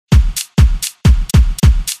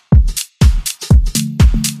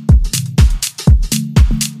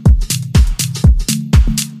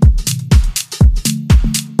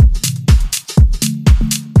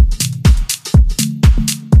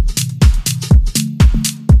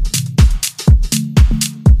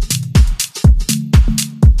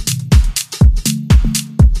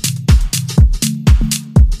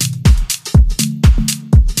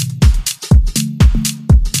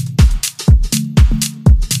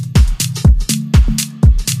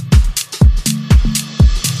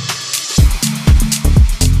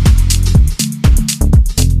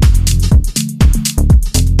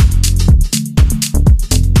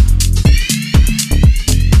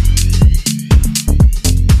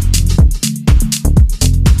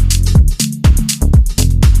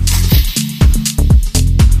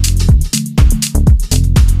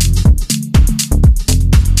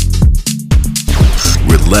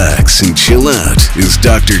as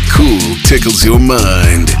Dr. Cool tickles your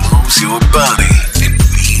mind, moves your body, and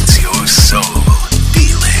feeds your soul.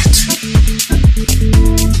 Feel it.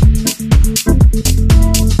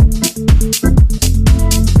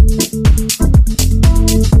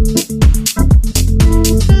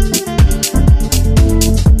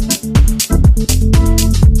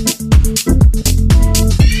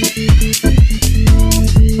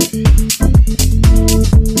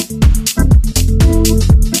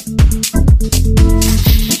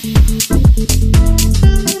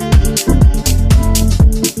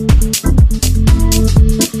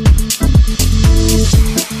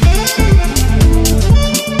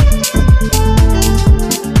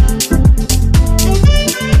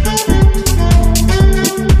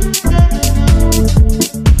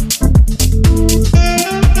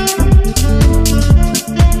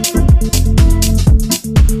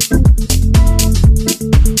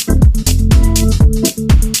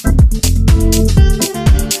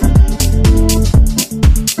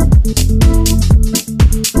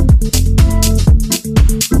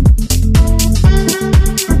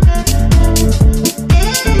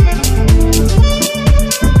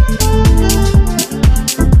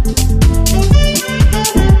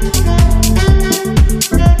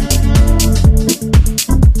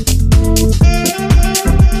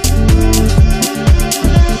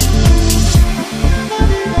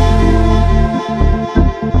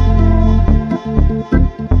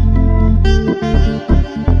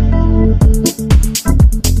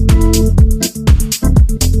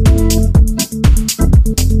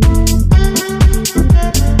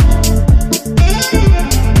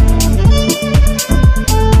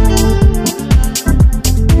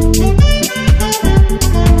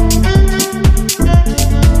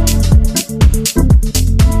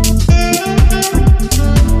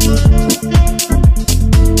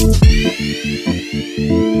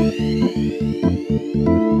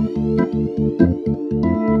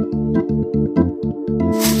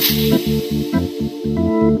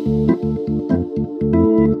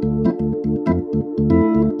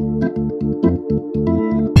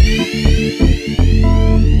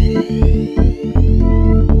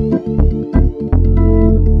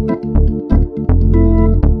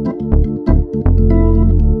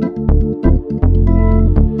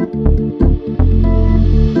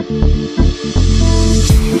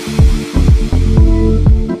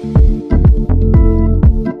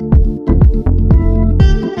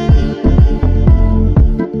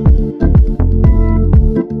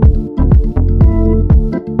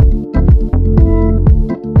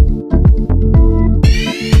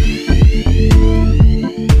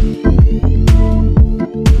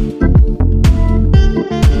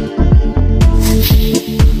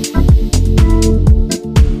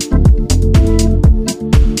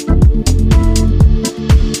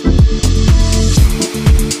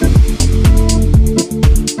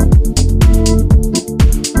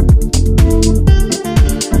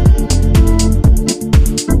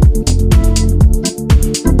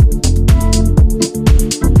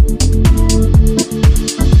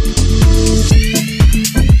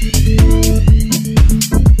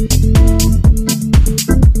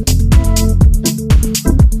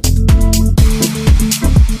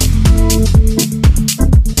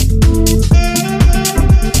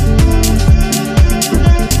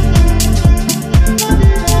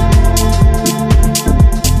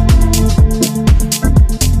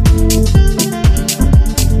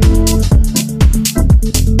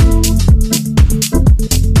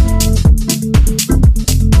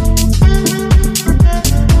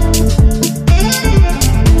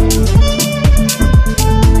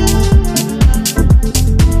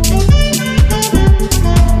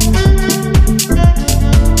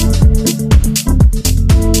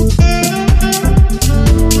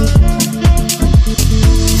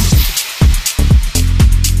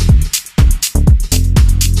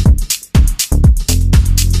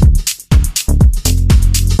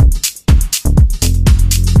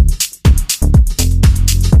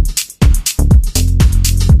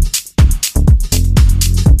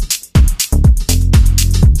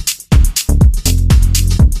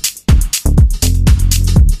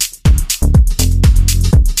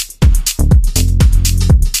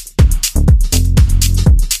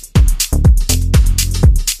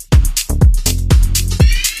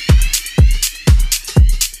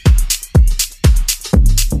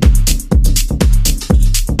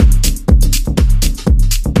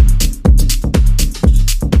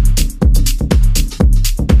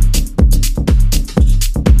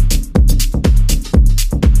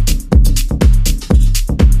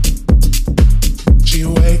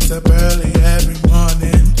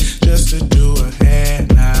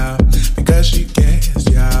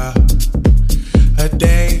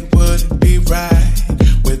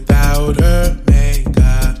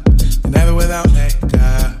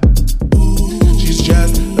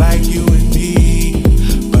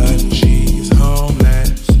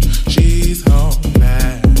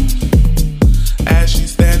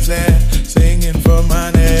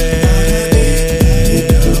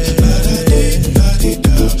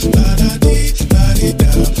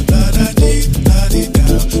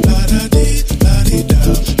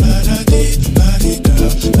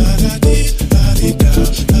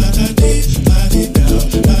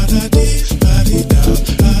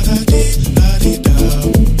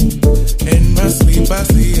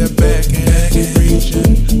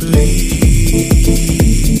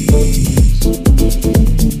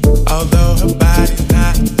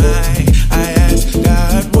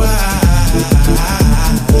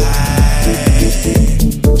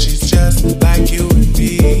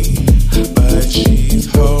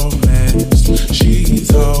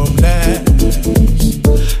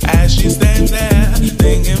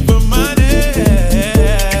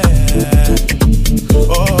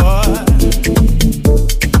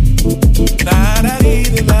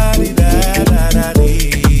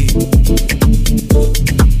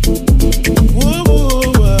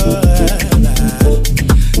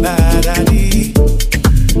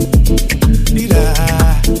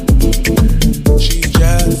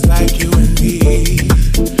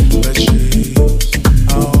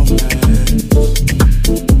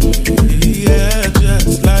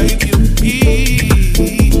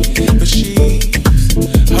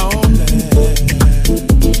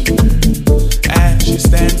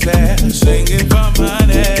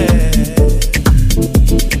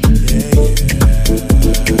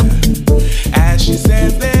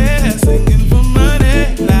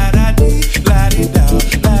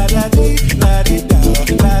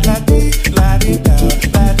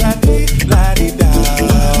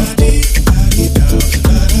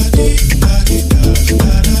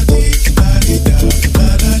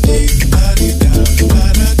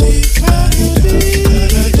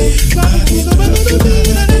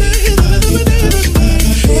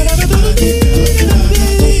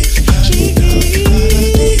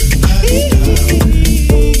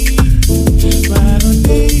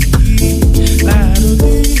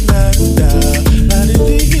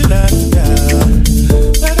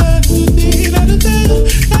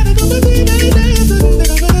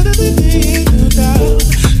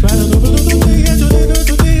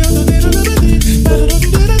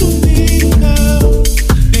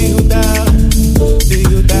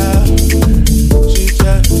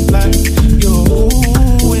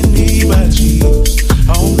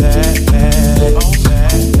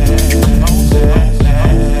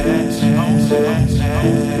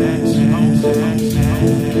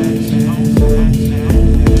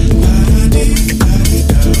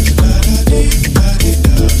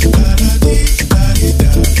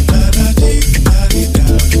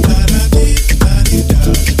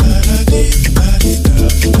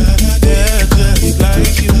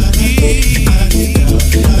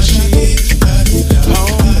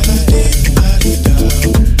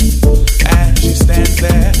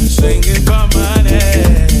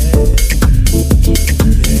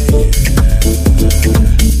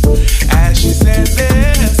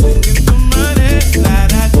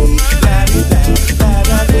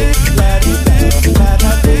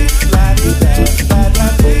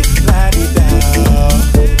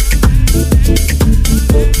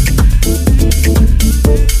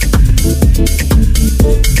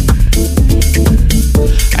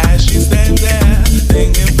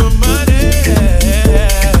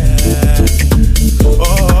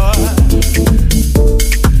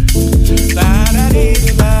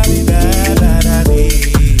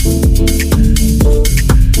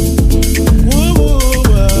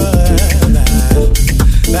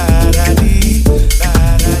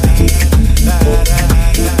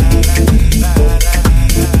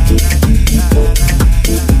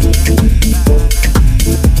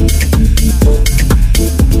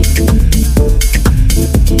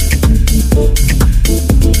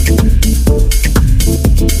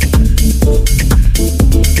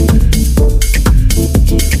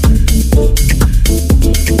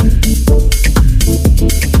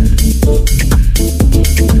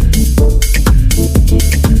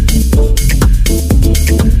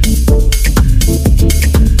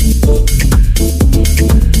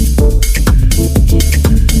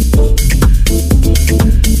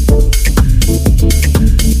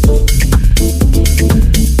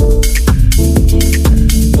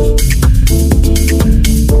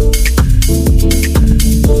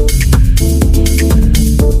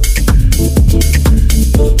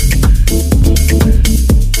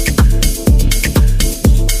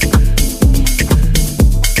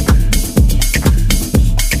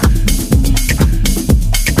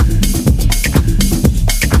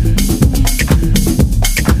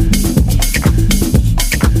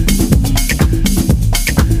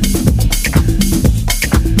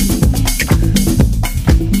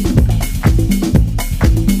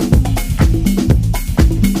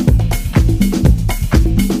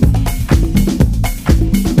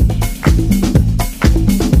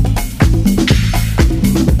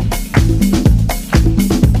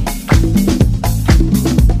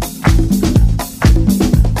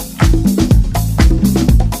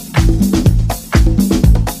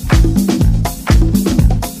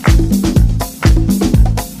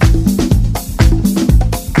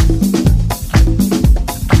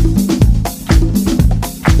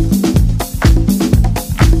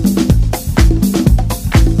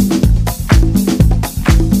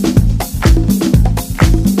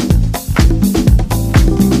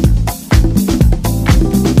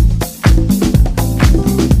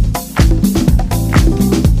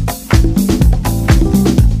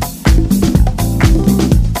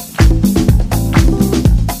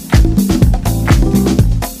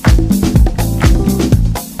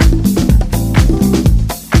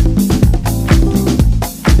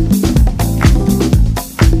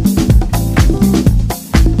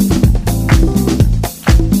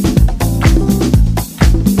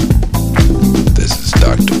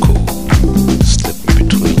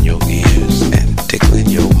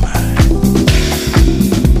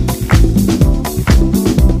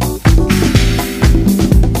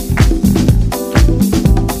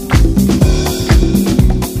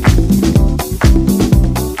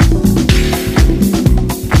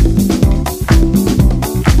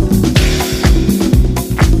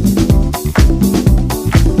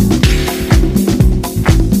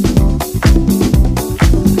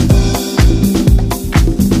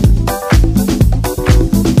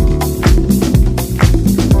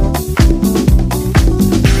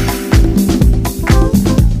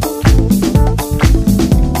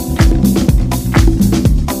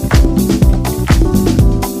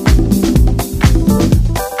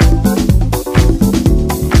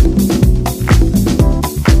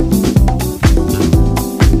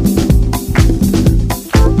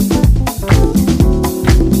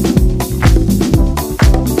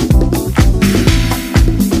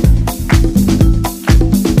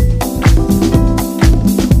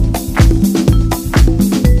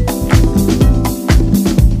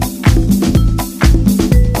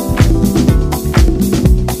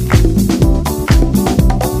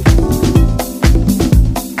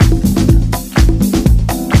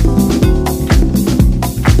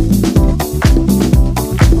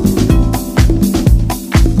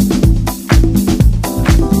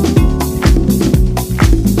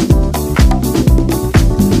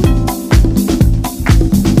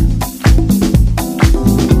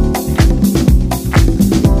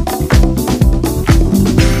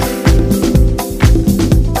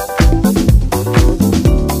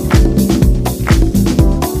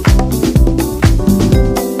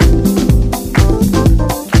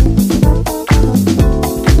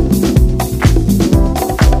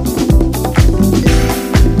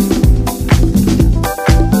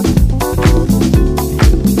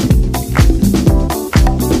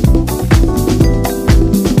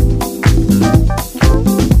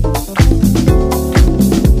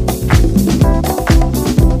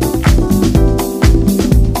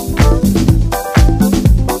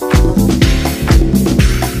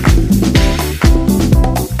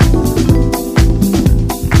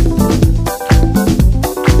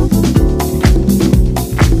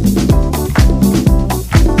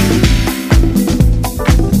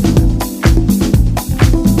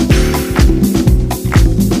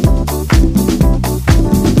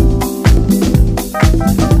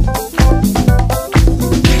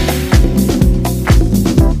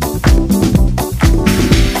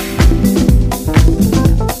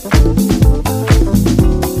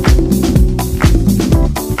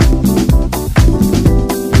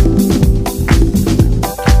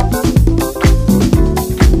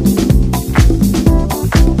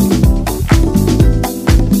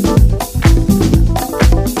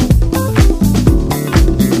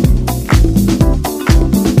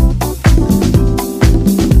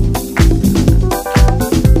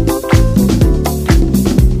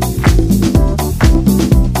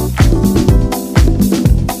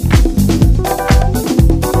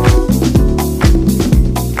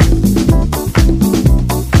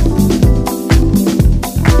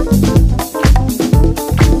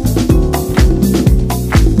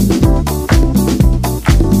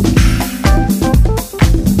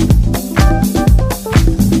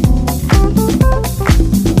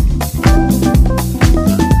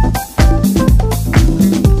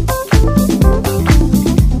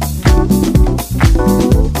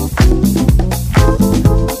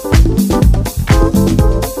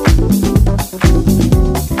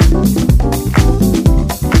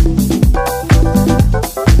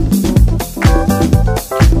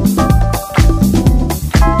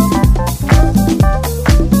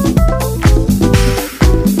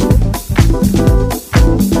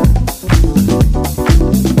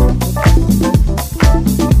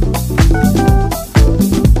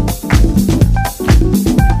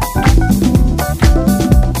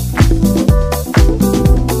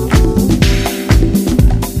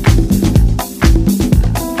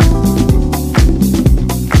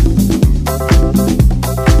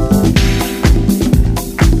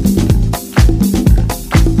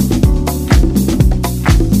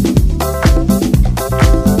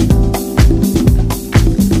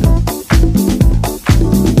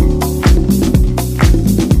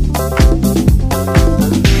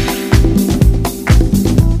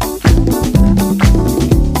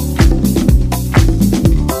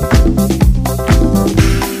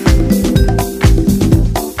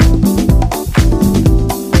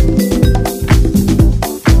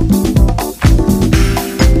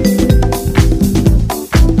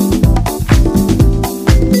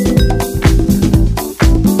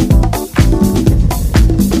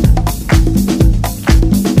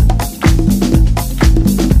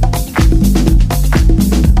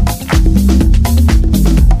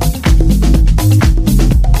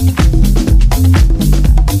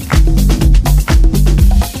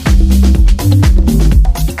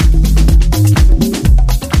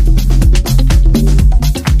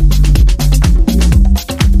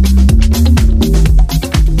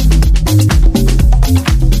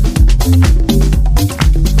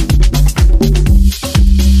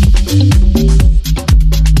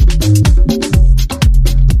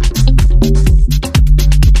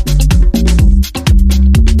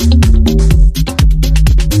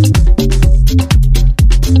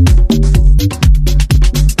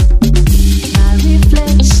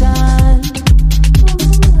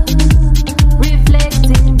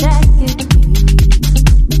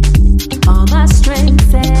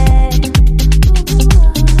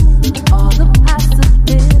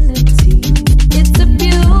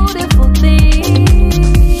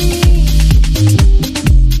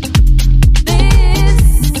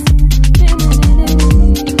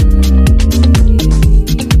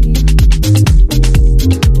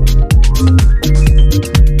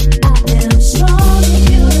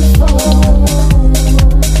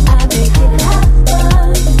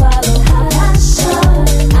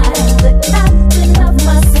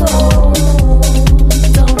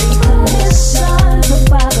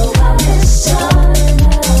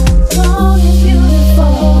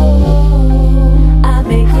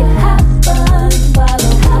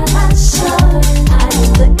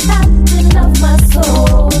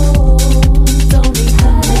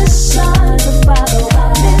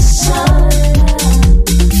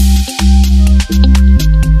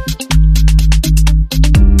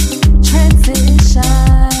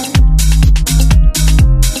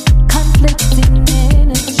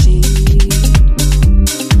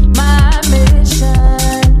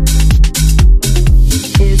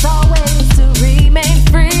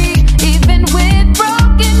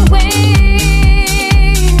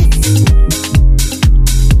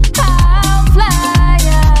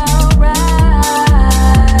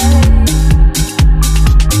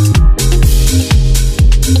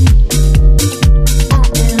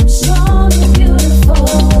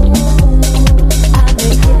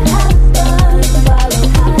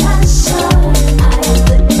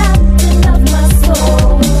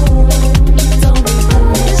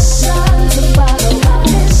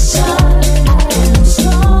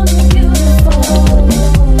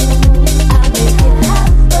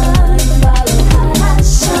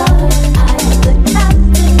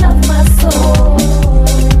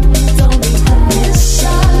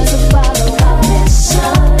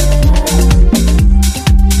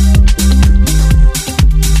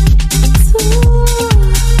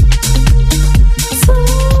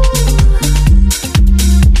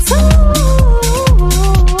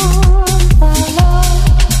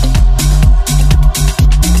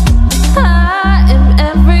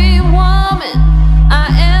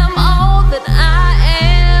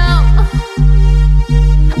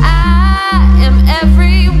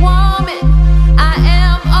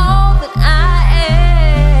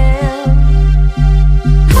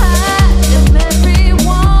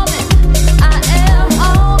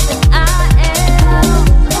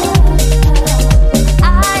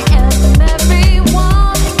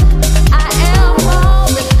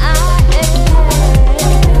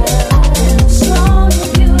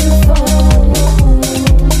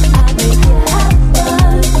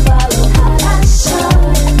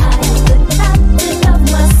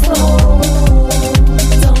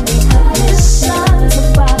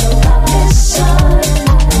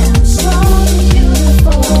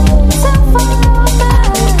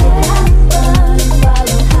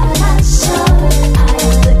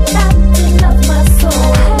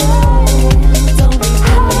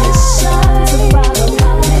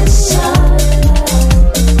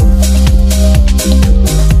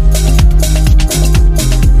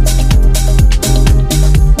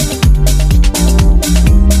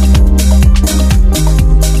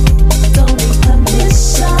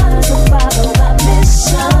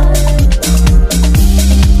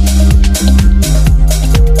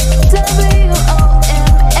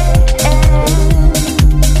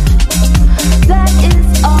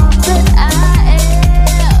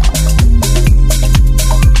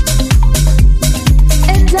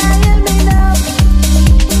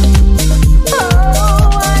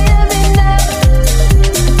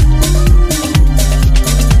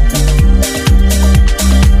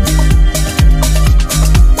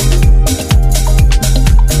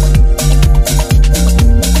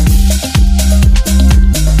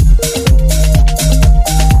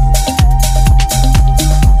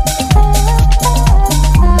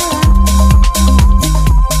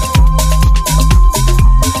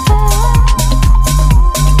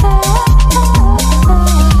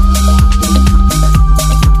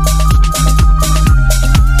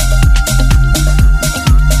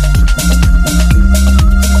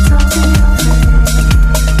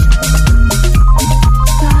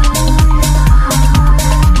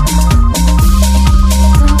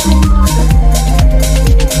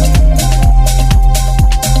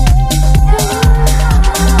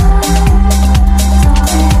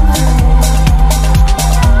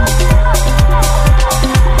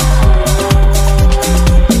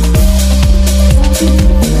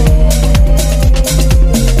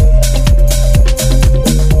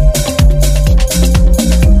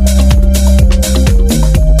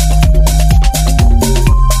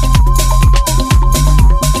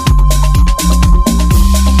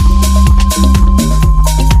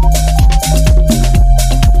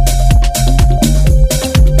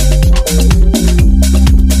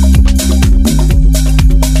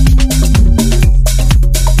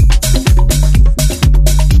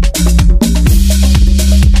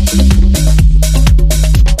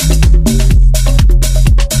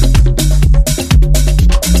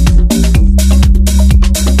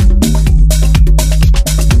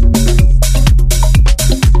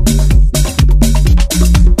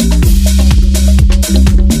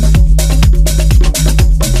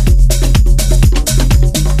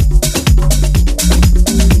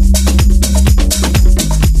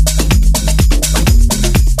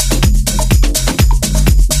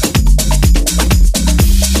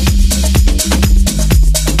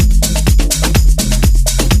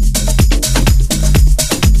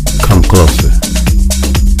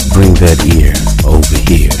 that ear over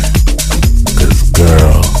here. 'Cause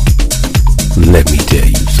girl, let me tell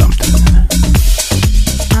you something.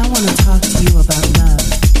 I want to talk to you about love.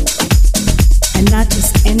 And not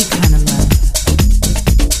just any kind of love.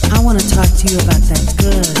 I want to talk to you about that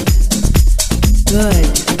good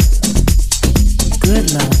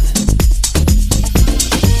love.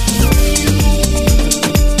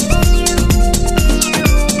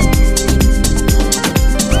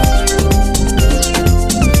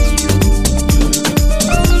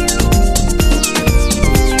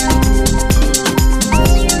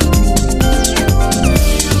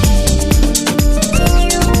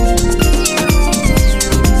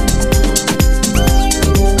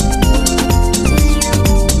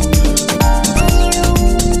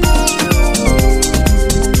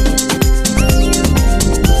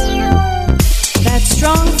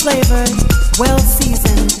 Flavored, well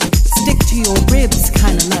seasoned, stick to your ribs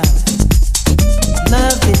kind of love.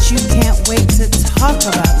 Love that you can't wait to talk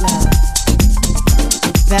about love.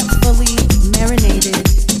 That fully marinated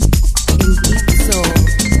in deep soul,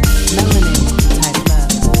 melanin type love.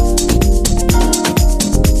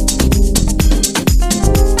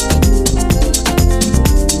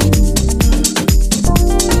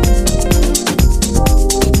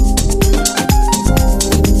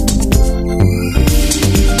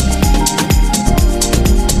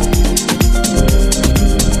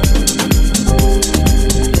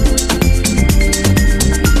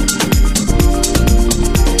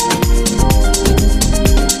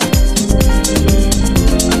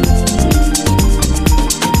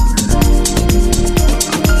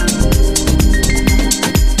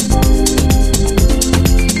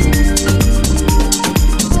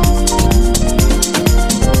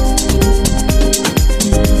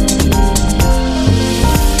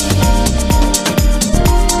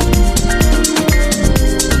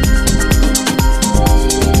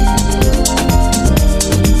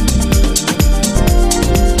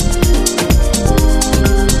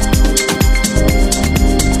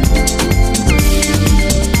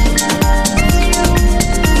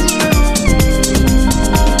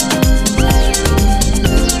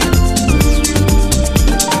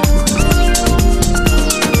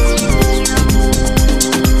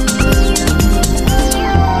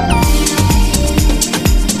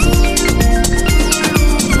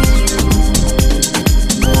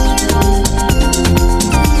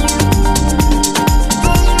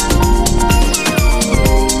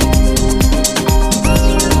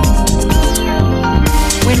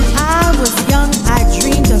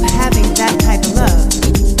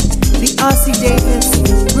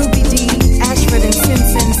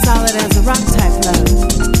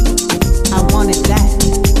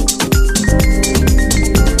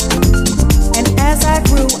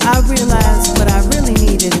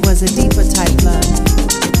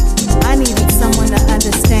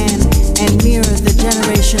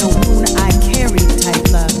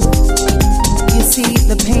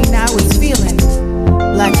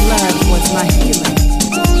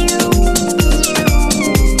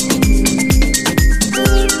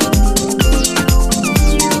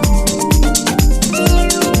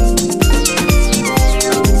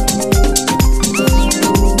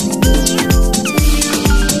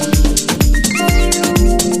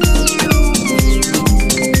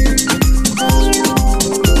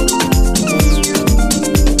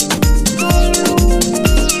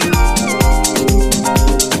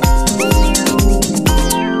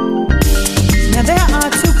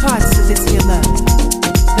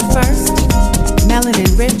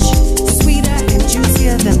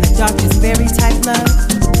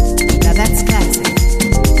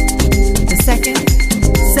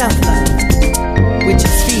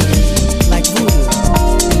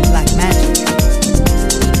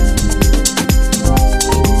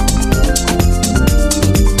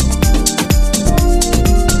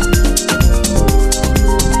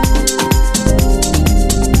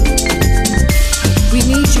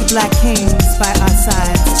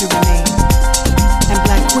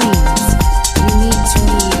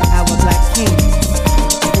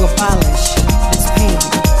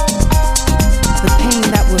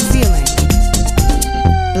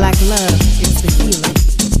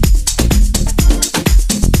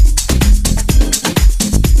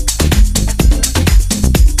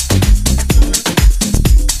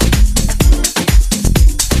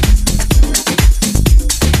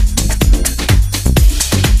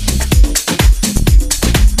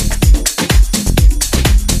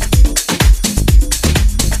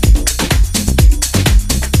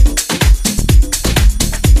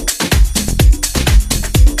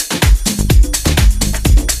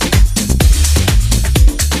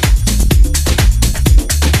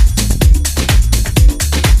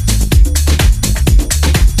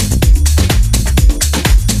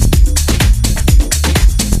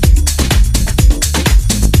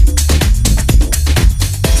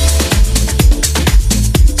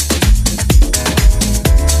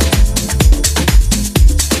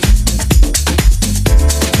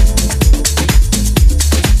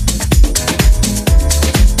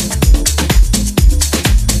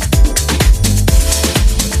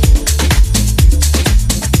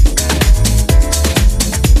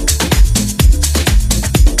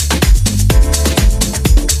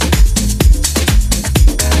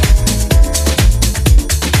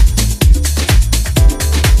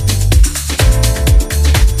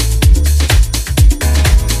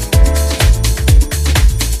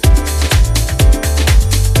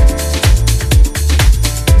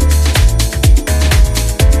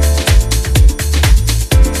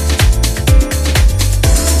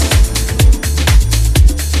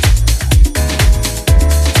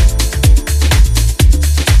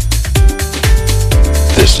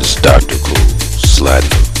 Dr. Cool sliding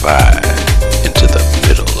the vibe into the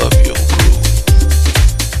middle of your groove.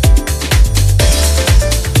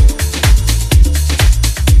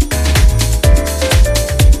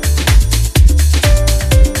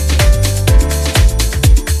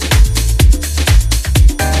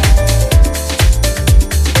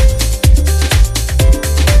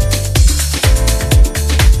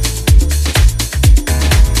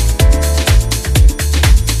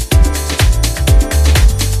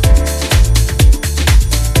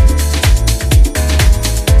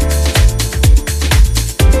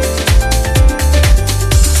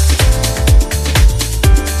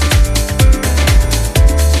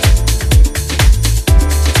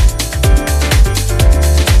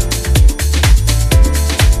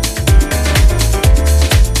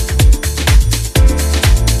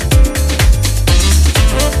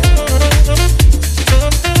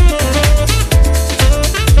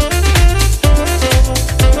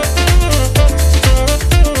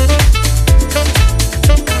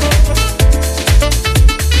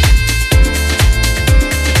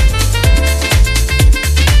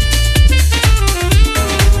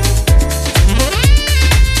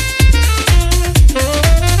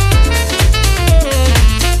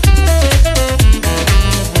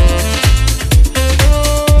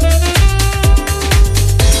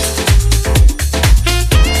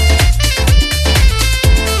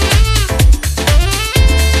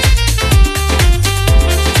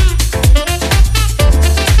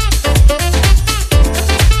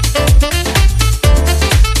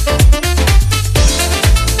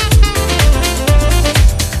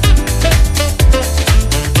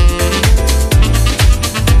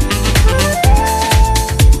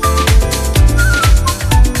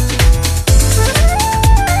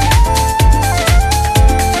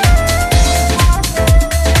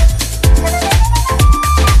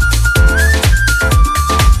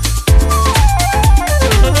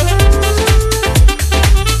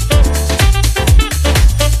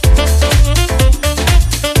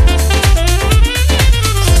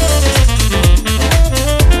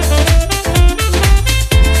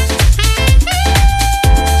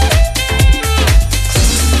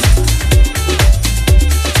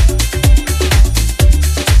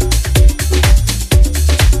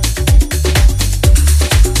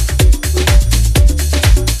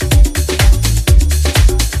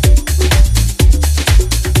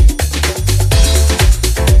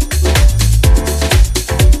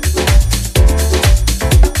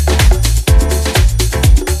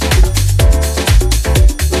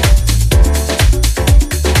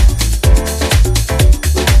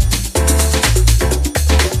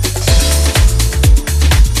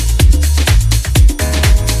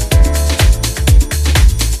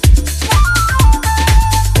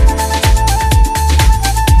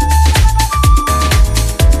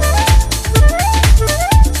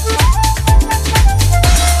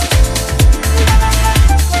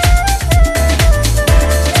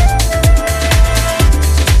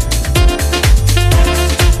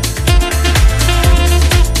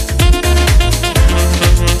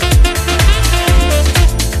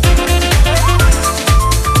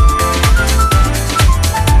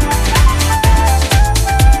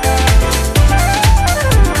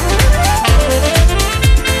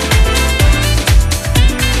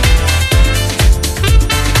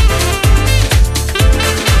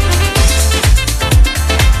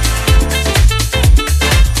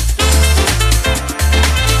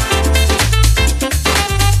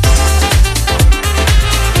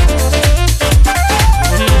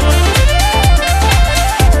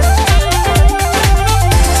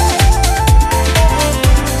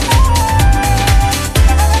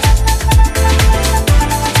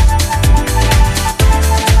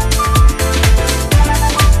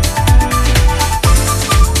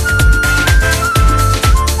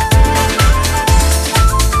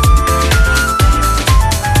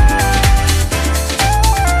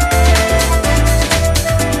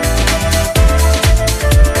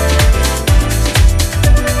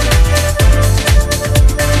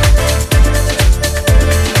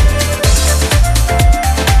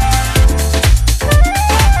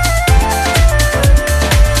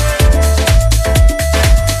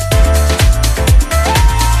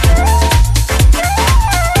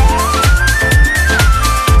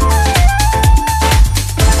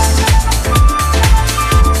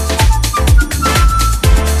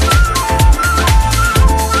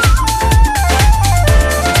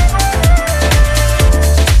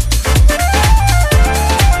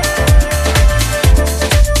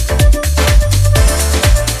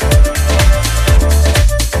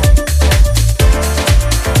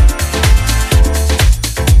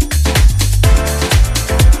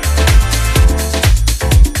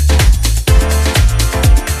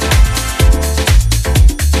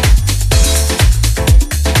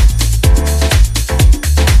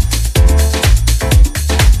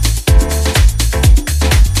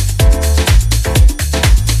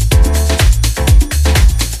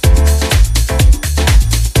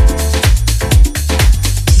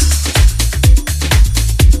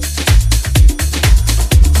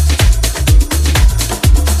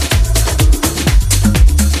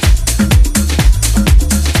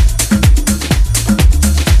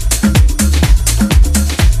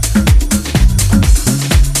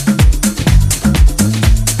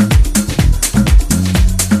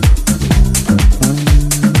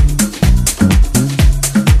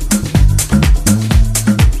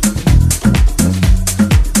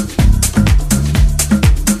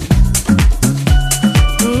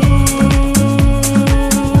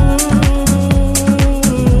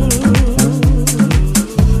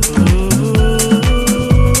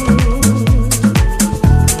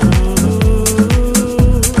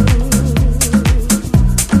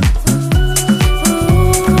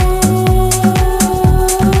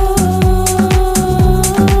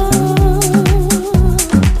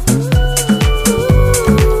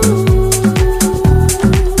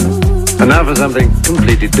 now for something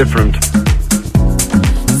completely different.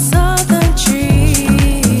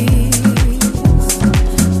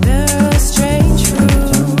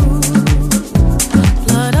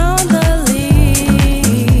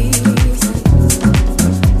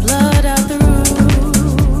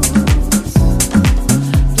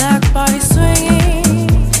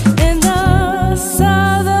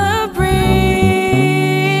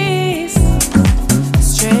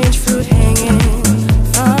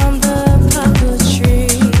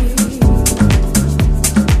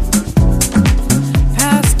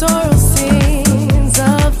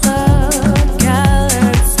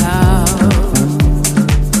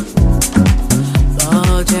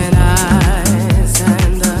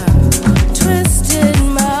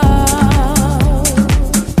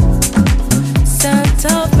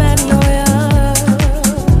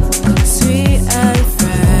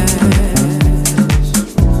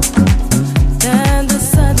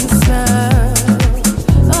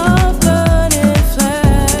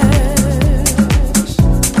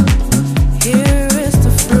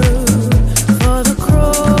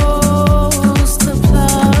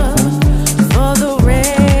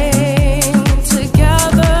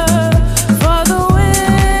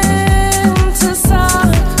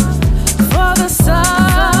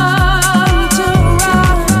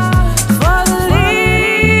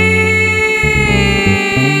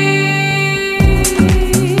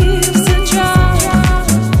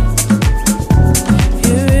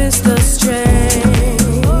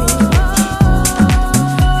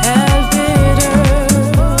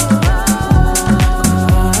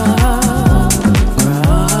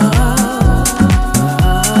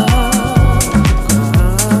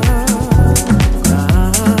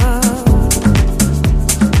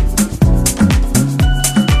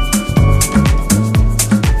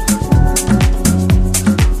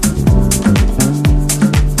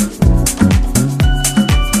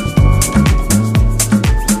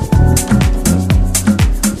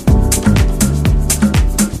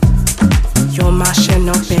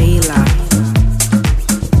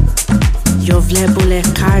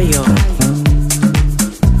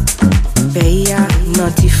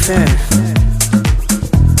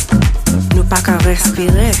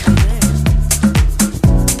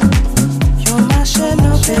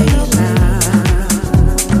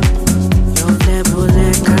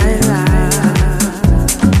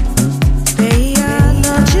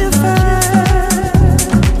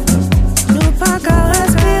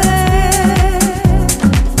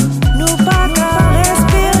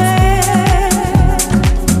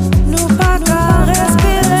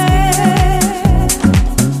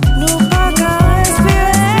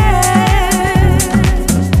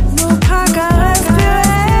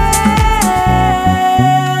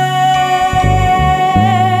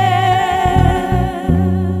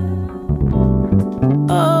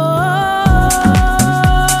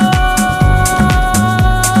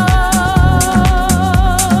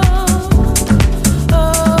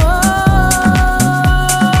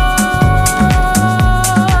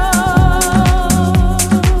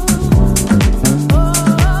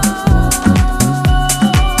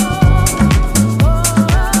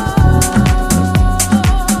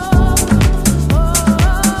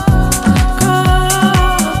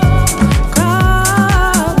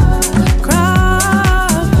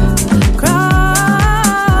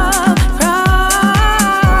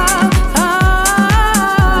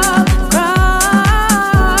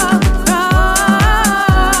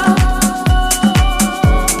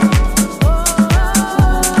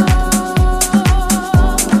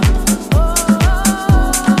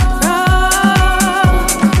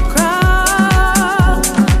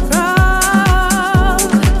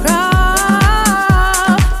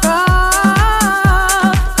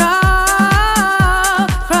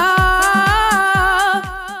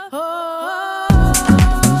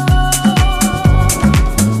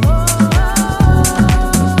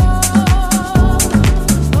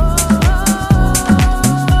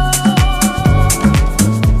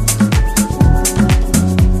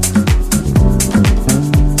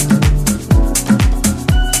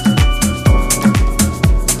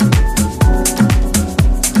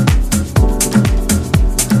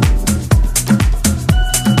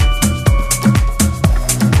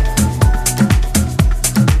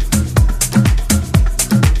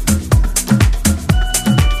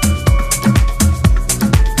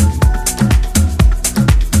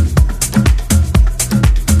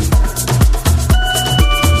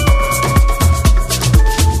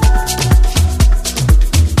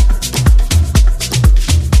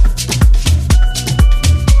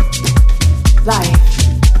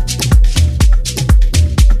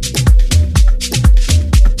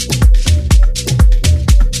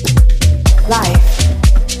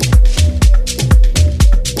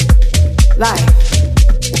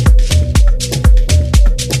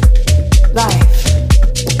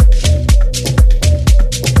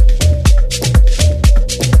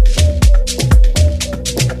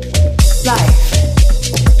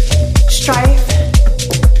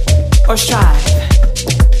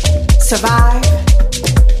 Survive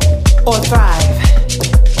or thrive?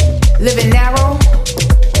 Live it narrow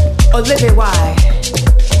or live it wide?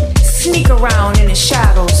 Sneak around in the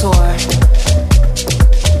shadows or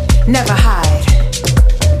never hide?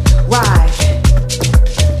 Ride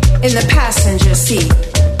in the passenger seat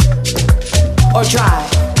or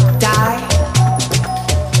drive? Die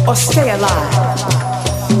or stay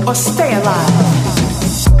alive? Or stay alive?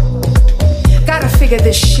 Gotta figure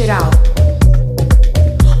this shit out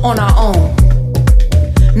on our own.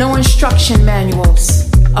 No instruction manuals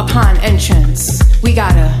upon entrance. We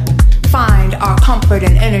gotta find our comfort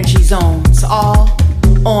and energy zones all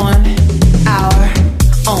on our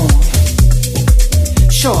own.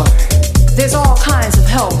 Sure, there's all kinds of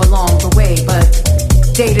help along the way, but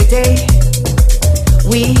day to day,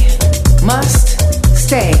 we must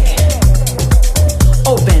stay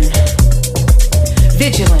open,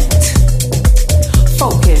 vigilant,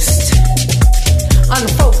 focused,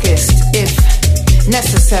 unfocused if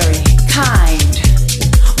necessary, kind,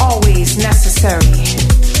 always necessary,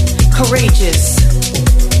 courageous,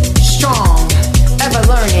 strong, ever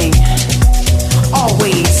learning,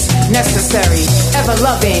 always necessary, ever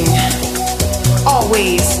loving,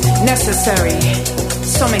 always necessary.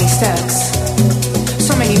 So many steps,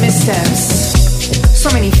 so many missteps, so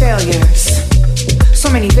many failures, so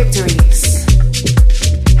many victories.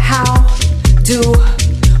 How do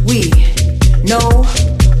we know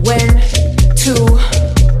when to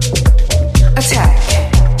attack,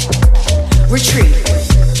 retreat,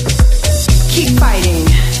 keep fighting,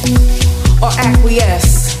 or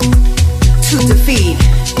acquiesce to defeat?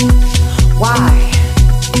 Why?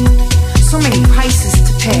 So many prices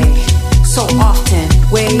to pay, so often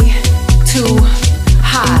way too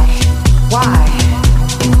high. Why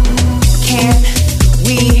can't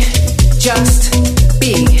we just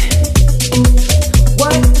be?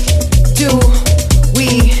 What do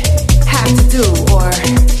we have to do or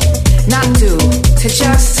not do to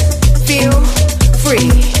just feel free,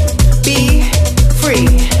 be free?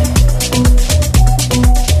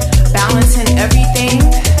 Balancing everything,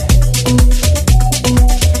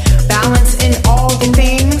 balance in all the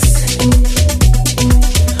things.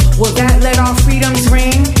 Will that let our freedoms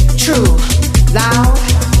ring true, loud,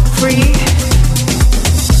 free?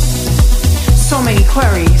 So many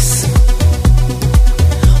queries.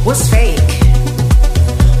 What's fake?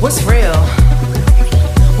 What's real?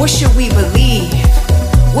 What should we believe?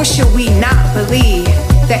 What should we not believe?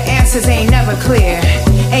 The answers ain't never clear,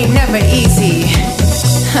 ain't never easy.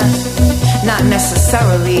 Not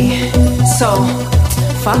necessarily. So,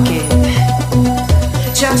 fuck it.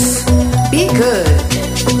 Just be good.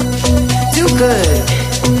 Do good.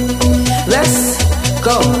 Let's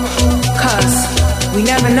go. 'Cause we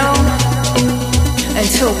never know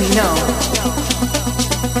until we know.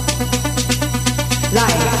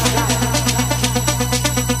 Life.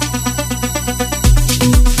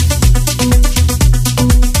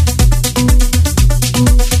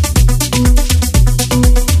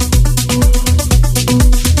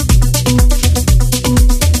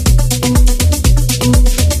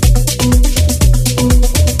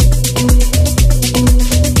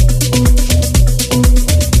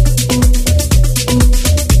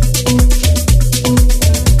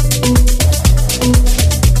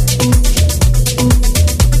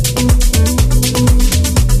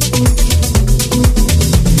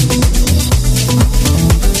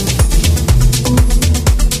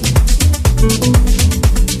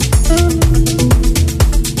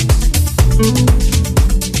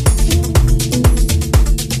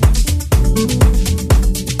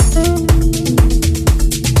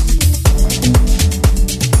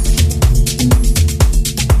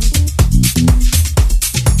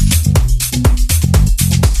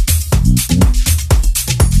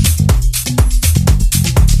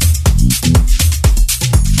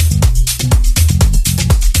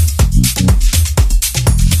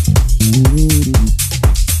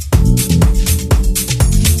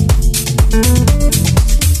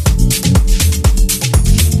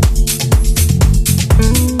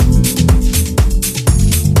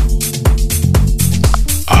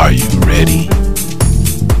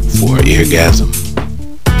 Orgasm.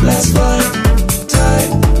 Let's fly tight.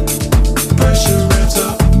 Pressure ramps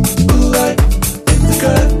up. Light in the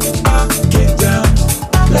gut. I get down.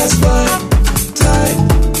 Let's fly tight.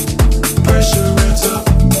 Pressure ramps up.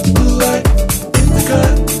 Light in the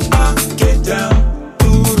gut. I get down.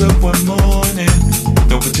 Pulled up one morning.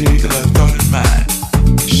 No particular thought in mind.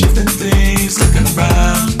 Shifting things, looking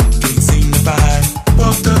around. Can't seem to find.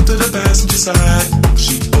 Walked up to the passenger side.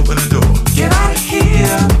 She opened the door. Get out of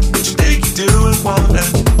here. What you think you're doing?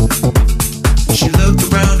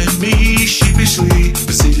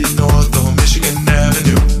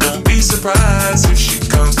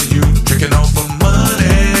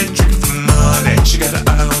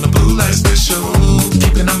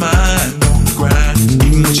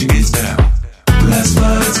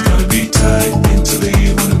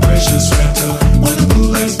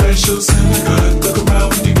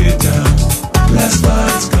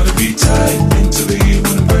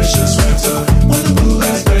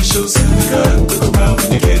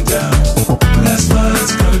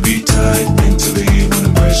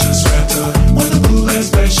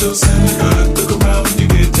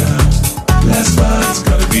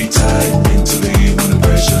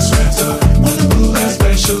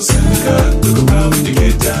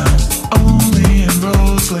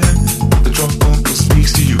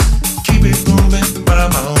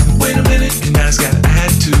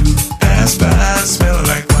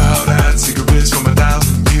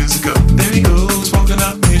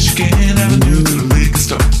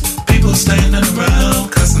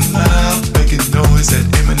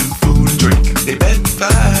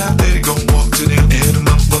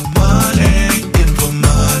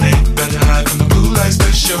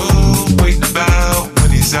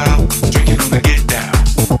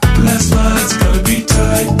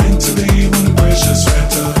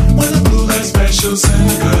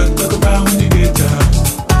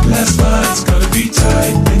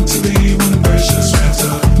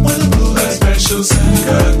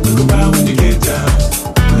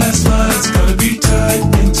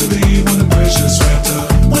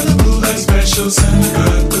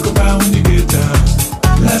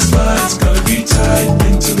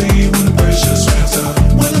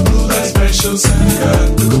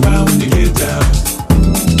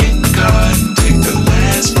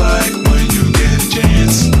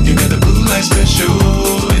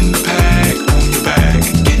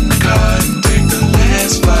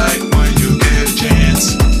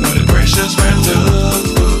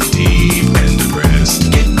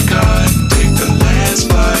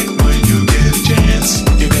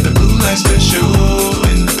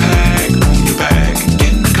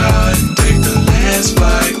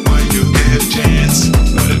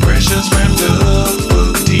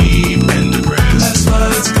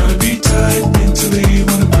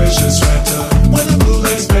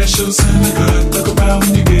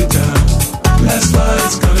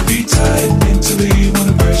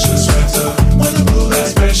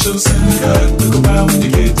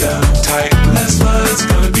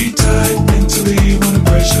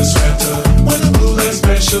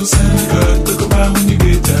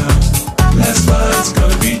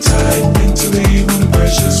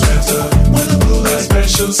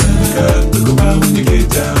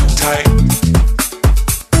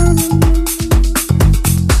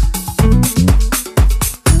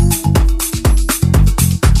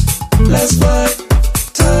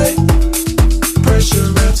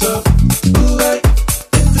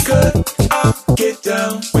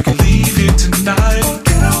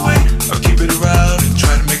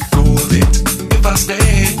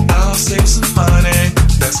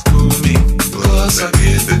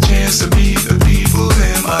 get the chance to meet the people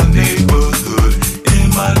in my neighborhood, in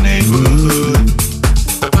my neighborhood.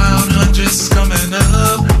 The pound hundreds is coming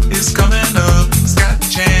up, it's coming up. It's got the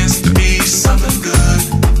chance to be something good,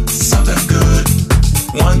 something good.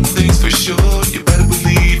 One thing's for sure, you better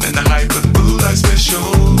believe in the hype of the Blue Light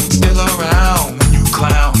Special. Still around when you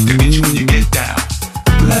clown, to get you when you get down.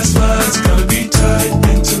 Last flight's gonna be tight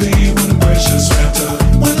mentally when the pressure's ramped up.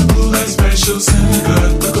 When the Blue Light Special's in the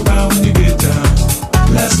gut, look around when you get down.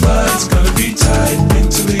 Last flight's gonna be tight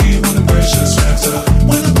mentally when the pressure's ramped up.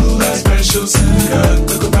 When the Blue Light Special's in the gut,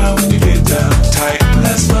 look around when you get down. Tight.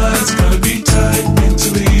 Last flight's gonna be tight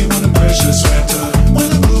mentally when the pressure's ramped up. When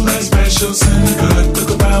the Blue Light Special's in the gut,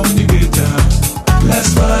 look around when you get down.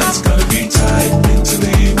 Last flight's gonna be tight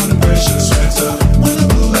mentally when the pressure's ramped up. When the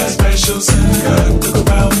Blue Light Special's in the gut, look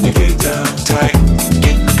around when you get down. Tight.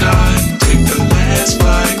 Get in the car and take the last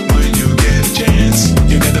flight when you get a chance.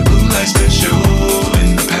 You got the Blue Light Special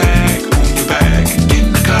in the pack on your back. Get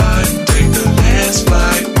in the car and take the last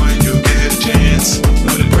flight when you get a chance.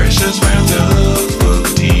 When the pressure's ramped up, full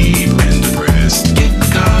of deep and depressed. Get in the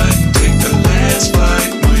car and take the last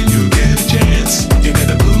flight when you get a chance. You got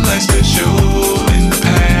the Blue Light Special in the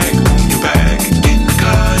pack on your back. Get in the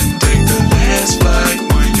car and take the last flight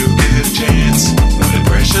when you get a chance. When the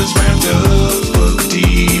pressure's ramped up, full of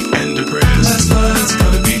deep and depressed. Last flight's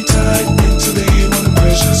gonna be tight mentally when the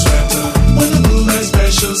pressure's ramped up. When the Blue Light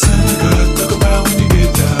Special's in the gut, look around when you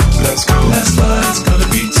get down. Let's go. Last flight's gonna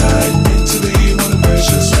be tight mentally when the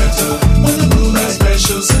pressure's ramped up. When the Blue Light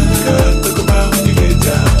Special's in the gut, look around when you get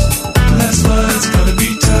down. Last flight's gonna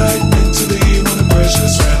be tight mentally when the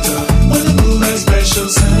pressure's ramped up. When the Blue Light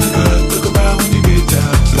Special's in the gut, look around when you get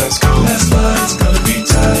down. Let's go. Last flight's gonna be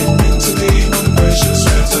tight mentally when the pressure's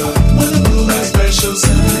ramped up. When the Blue Light Special's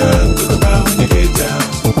in the gut, look around when you get down.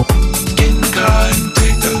 Get in the car and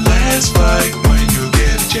take the last flight when you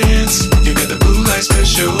get a chance. You got the Blue Light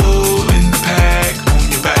Special in the pack on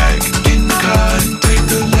your back. Get in the car and take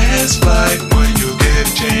the last flight when you get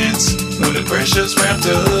a chance. When the pressure's ramped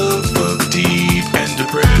up, full of deep and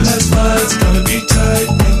depressed. Last flight's gonna be tight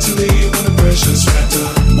mentally when the pressure's ramped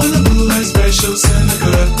up. When the Blue Light Special's in the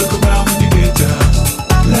gut, look around when you get down.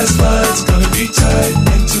 Last flight's gonna be tight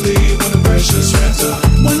mentally when the pressure's ramped up.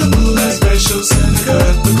 When the Blue Light Special's in the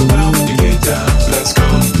gut, look around when you get down. Let's go.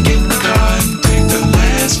 Get in the car and take the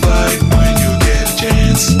last flight when you get a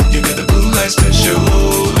chance. You got the Blue Light Special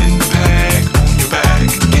in the pack on your back.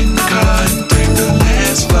 Get in the car and take the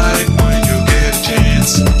last flight when you get a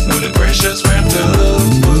chance. When the pressure's ramped up,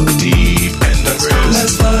 full of deep and depressed.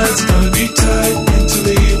 Last flight's gonna be tight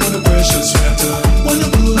mentally when the pressure's ramped up. When the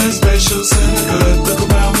Blue Light Special's in the gut, look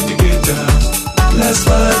around when you get down. Last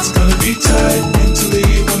flight's gonna be tight mentally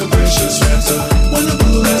when the pressure's ramped up. When the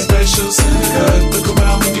Blue Light Special's in the gut, look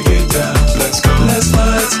around when you get down. Let's go. Last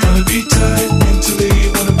flight's gonna be tight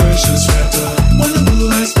mentally when the pressure's ramped up. When the Blue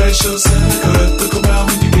Light Special's in the gut, look around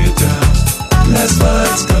when you get down. Last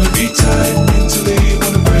flight's gonna be tight mentally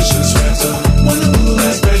when the pressure's ramped up. When the Blue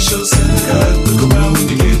Light Special's in the gut, look around when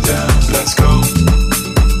you get down. Let's go.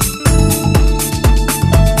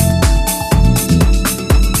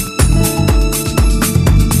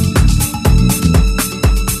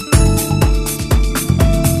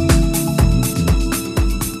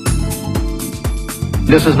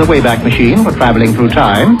 This is the Wayback Machine. We're traveling through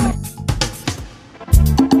time.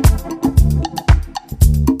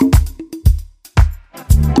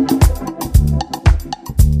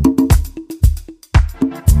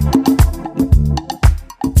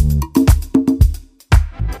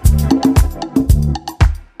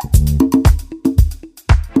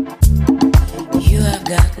 You have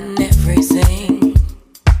gotten everything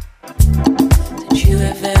that you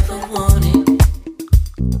have ever wanted.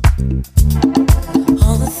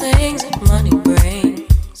 All the things that money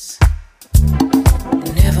brings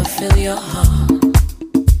never fill your heart.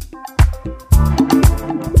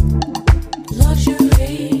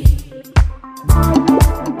 Luxury,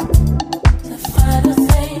 the finer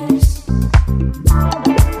things,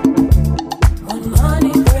 what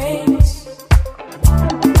money brings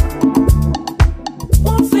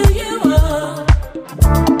won't fill you up.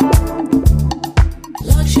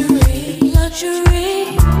 Luxury,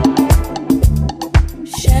 luxury,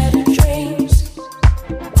 shattered dreams,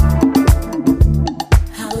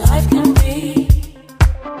 how life can be,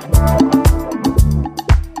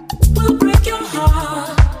 will break your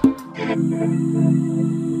heart.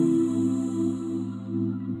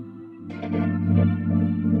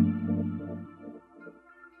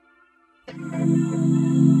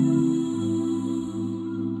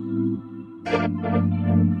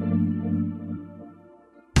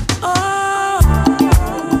 Oh,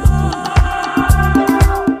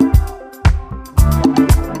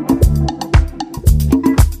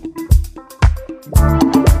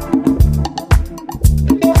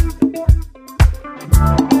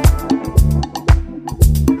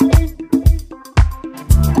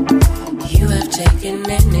 taking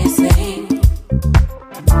anything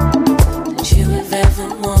that you have ever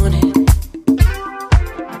wanted.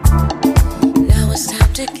 Now it's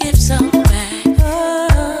time to give some back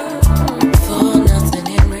for nothing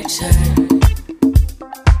in return.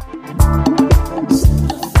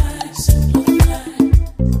 Simplify, simplify.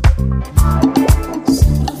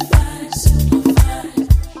 Simplify, simplify.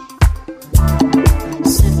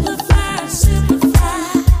 Simplify, simplify.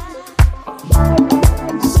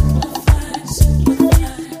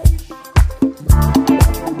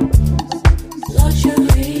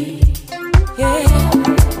 Luxury, yeah,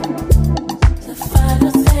 the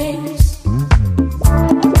finer things.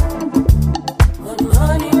 What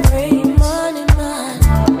money brings, money,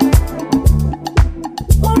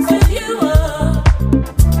 won't fill you up.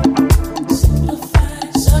 Simplify,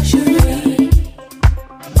 luxury.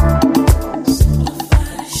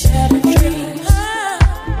 Simplify, shattered dreams.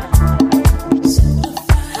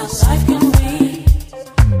 Simplify how life can be.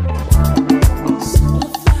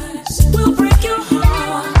 We'll break your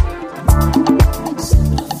heart.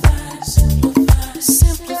 Simplify, simplify,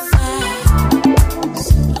 simplify.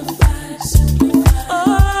 Simplify, simplify.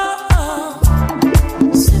 Oh,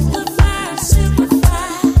 simplify,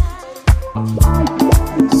 simplify.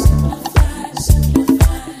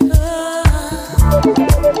 Simplify,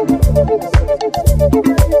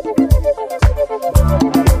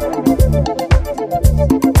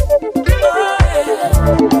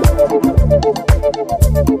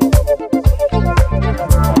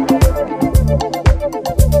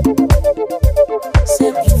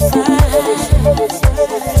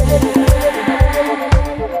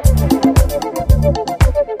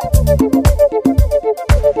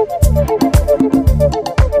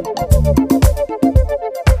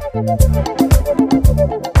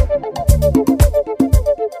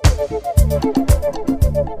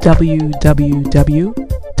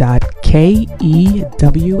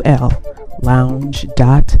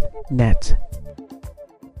 www.kewllounge.net